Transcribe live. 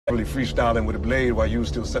Really freestyling with a blade while you was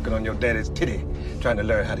still sucking on your daddy's titty, trying to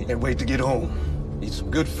learn how to. Can't wait to get home. Eat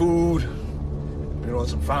some good food. Put on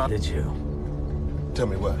some fine. Did you? Tell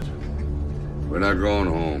me what? We're not going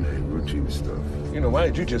home. Hey, routine stuff. You know, why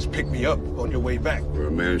didn't you just pick me up on your way back? We're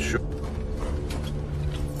a man's show.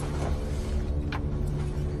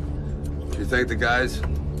 You thank the guys?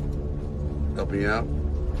 Helping you out?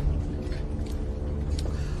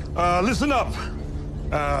 Listen up.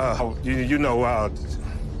 You know,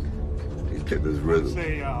 He's getting his rhythm.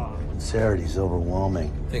 Sinisterity overwhelming.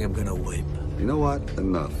 I think I'm gonna weep. You know what?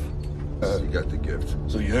 Enough. You got the gift.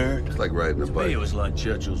 So you heard? It's like riding a bike. It was like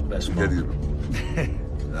Churchill's best Get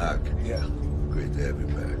moment. Doc. Yeah. Great to have you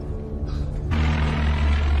back.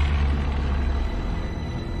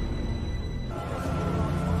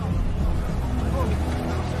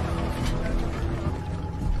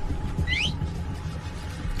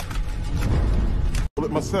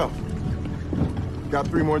 It myself. Got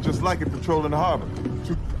 3 more just like it patrolling the harbor.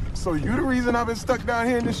 So you the reason I've been stuck down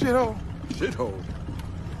here in this shithole? Shithole?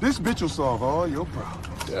 This bitch will solve all your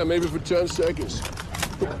problems. Yeah, maybe for 10 seconds.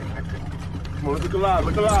 Come on, look alive,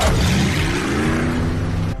 look alive.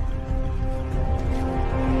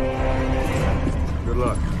 Good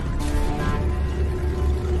luck.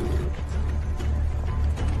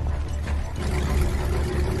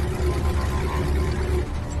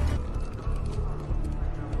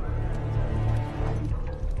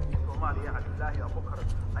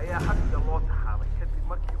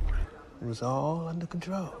 It was all under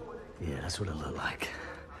control. Yeah, that's what it looked like.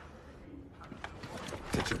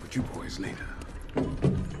 Catch up with you boys later.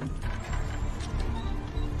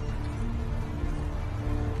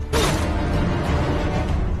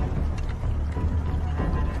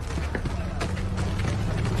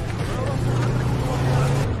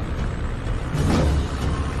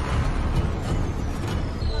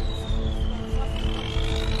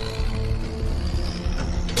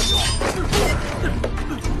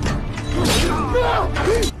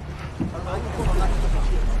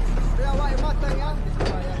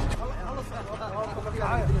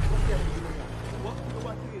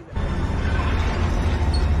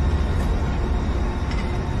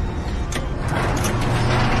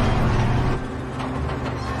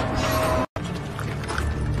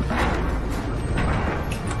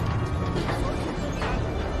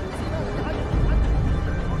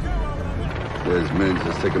 There's men,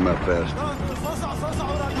 just take him out fast.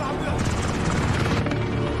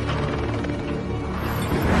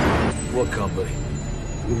 What company?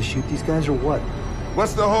 You gonna shoot these guys or what?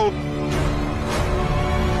 What's the whole...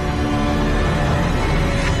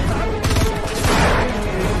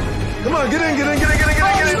 Come on, get in, get in, get in, get in,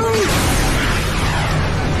 get in, get in!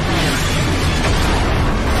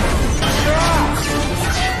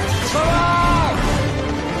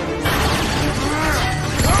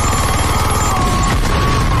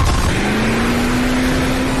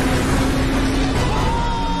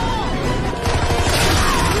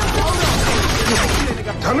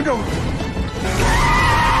 Time to go.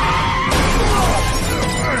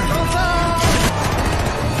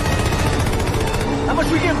 How much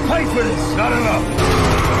we getting paid for this? Not enough.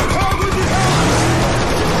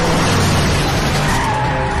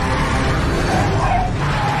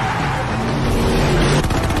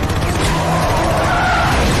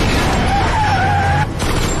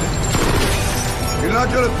 You're not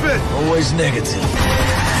gonna fit. Always negative.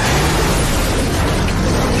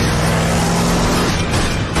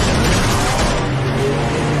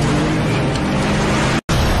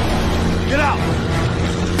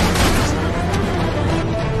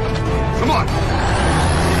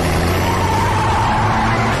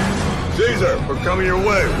 Caesar, we're coming your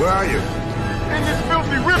way. Where are you? In this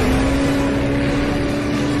filthy rip!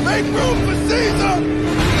 Make room for Caesar!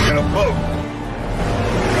 In a boat.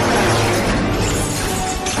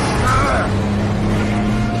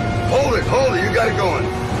 Hold it, you got it going.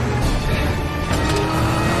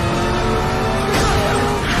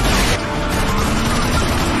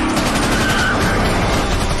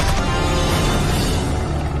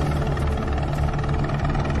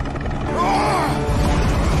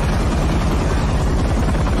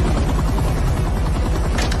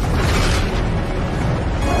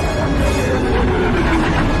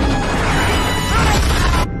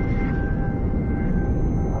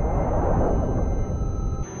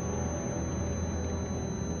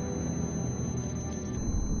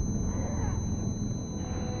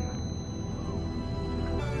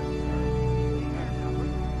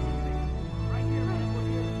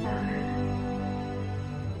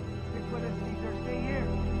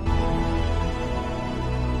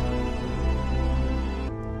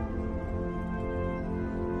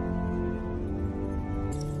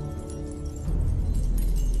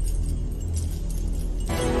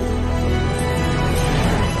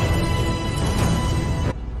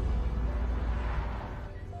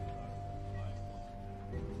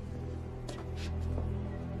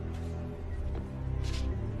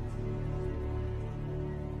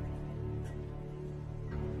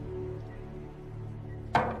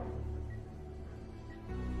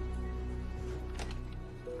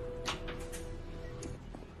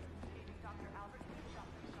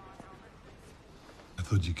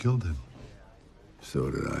 thought you killed him.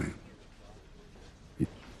 So did I.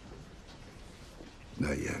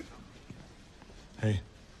 Not yet. Hey.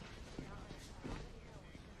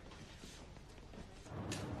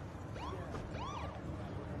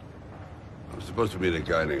 I'm supposed to meet a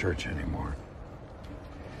guy named Church anymore.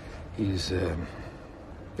 He's,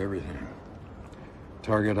 everything.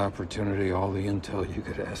 Target opportunity, all the intel you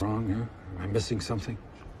could ask. Wrong, huh? Am I missing something?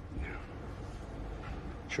 Yeah.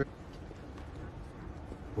 Sure.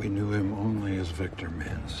 We knew him only as Victor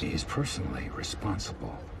Mins. He's personally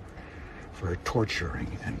responsible for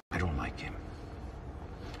torturing, and I don't like him.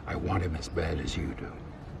 I want him as bad as you do.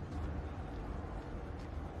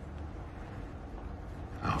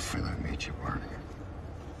 I'll finally meet you, Barney.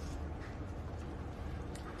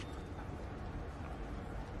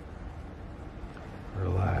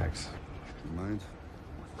 Relax. Mind?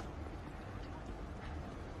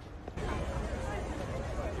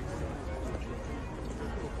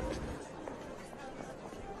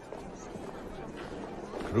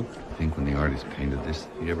 I think when the artist painted this,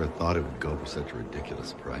 he ever thought it would go for such a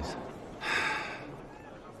ridiculous price.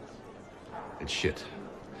 It's shit.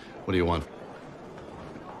 What do you want?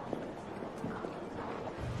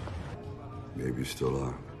 Maybe you still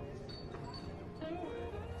are.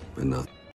 But nothing.